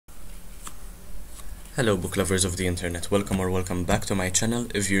Hello book lovers of the internet, welcome back to my channel.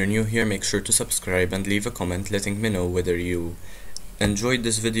 If you're new here, make sure to subscribe and leave a comment letting me know whether you enjoyed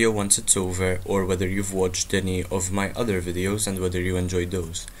this video once it's over or whether you've watched any of my other videos and whether you enjoyed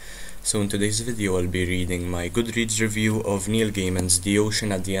those. So in today's video I'll be reading my Goodreads review of Neil Gaiman's The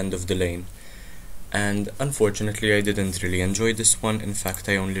Ocean at the End of the Lane. And unfortunately I didn't really enjoy this one. In fact,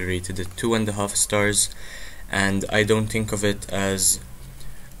 I only rated it 2.5 stars, and I don't think of it as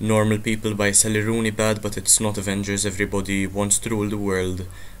Normal People by Sally Rooney bad, but it's not Avengers Everybody Wants to Rule the World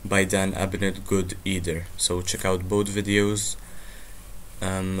by Dan Abnett good either. So check out both videos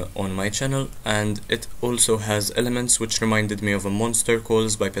on my channel. And it also has elements which reminded me of A Monster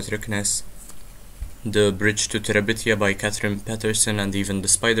Calls by Patrick Ness, The Bridge to Terabithia by Catherine Patterson, and even The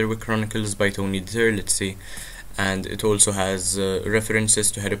Spiderwick Chronicles by Tony Terlizzi. And it also has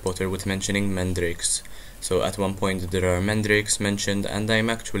references to Harry Potter with mentioning mandrakes. So at one point there are mandrakes mentioned, and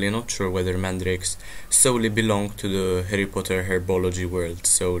I'm actually not sure whether mandrakes solely belong to the Harry Potter herbology world,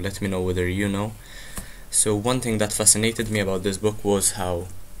 so let me know whether you know. So one thing that fascinated me about this book was how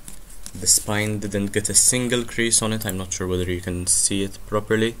the spine didn't get a single crease on it. I'm not sure whether you can see it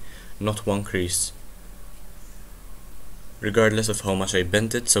properly. Not one crease, regardless of how much I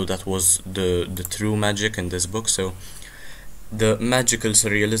bent it. So that was the true magic in this book. So the magical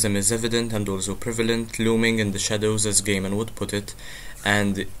surrealism is evident and also prevalent, looming in the shadows as Gaiman would put it,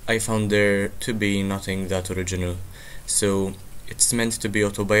 and I found there to be nothing that original. So it's meant to be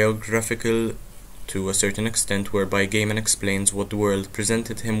autobiographical to a certain extent, whereby Gaiman explains what the world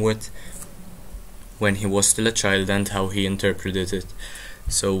presented him with when he was still a child and how he interpreted it.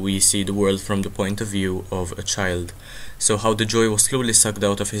 So we see the world from the point of view of a child. So how the joy was slowly sucked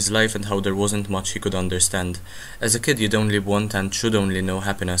out of his life and how there wasn't much he could understand. As a kid you'd only want and should only know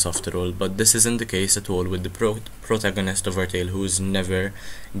happiness after all, but this isn't the case at all with the protagonist of our tale, who is never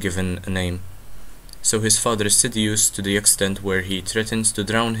given a name. So his father is seduced to the extent where he threatens to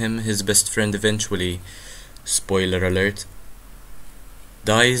drown him. His best friend eventually, spoiler alert,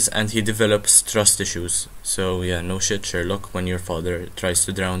 dies, and he develops trust issues. So yeah, no shit Sherlock, when your father tries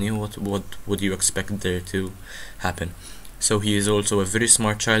to drown you, what would you expect there to happen? So he is also a very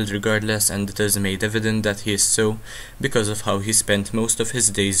smart child regardless, and it is made evident that he is so because of how he spent most of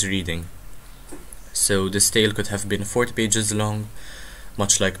his days reading. So this tale could have been 40 pages long,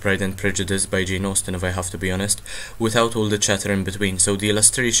 much like Pride and Prejudice by Jane Austen, if I have to be honest, without all the chatter in between. So the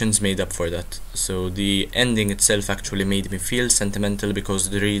illustrations made up for that. So the ending itself actually made me feel sentimental, because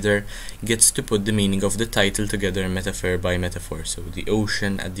the reader gets to put the meaning of the title together metaphor by metaphor. So the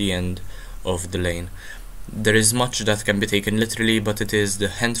ocean at the end of the lane. There is much that can be taken literally, but it is the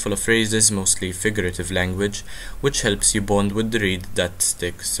handful of phrases, mostly figurative language, which helps you bond with the read that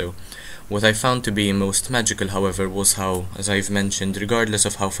sticks. So what I found to be most magical, however, was how, as I've mentioned, regardless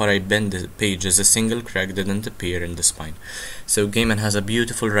of how far I bend the pages, a single crack didn't appear in the spine. So Gaiman has a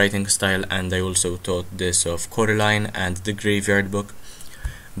beautiful writing style, and I also thought this of Coraline and The Graveyard Book,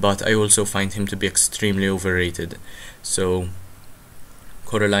 but I also find him to be extremely overrated. So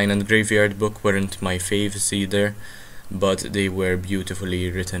Coraline and Graveyard Book weren't my faves either, but they were beautifully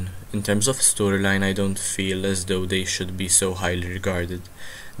written. In terms of storyline, I don't feel as though they should be so highly regarded.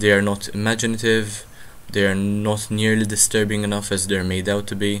 They are not imaginative, they are not nearly disturbing enough as they're made out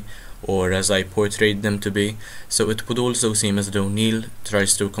to be, or as I portrayed them to be. So it would also seem as though Neil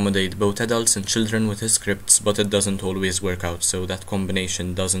tries to accommodate both adults and children with his scripts, but it doesn't always work out. So that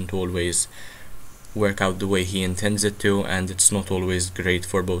combination doesn't always work out the way he intends it to, and it's not always great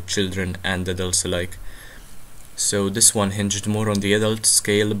for both children and adults alike. So this one hinged more on the adult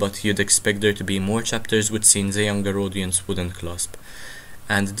scale, but you'd expect there to be more chapters with scenes a younger audience wouldn't clasp.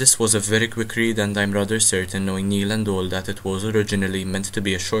 And this was a very quick read, and I'm rather certain, knowing Neil and all, that it was originally meant to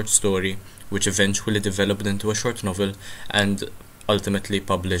be a short story, which eventually developed into a short novel and ultimately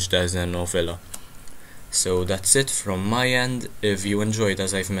published as a novella. So that's it from my end. If you enjoyed,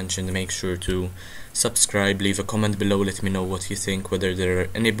 as I've mentioned, make sure to subscribe, leave a comment below, let me know what you think, whether there are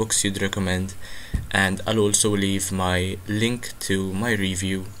any books you'd recommend, and I'll also leave my link to my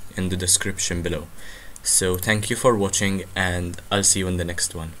review in the description below. So thank you for watching, and I'll see you in the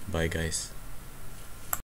next one. Bye guys.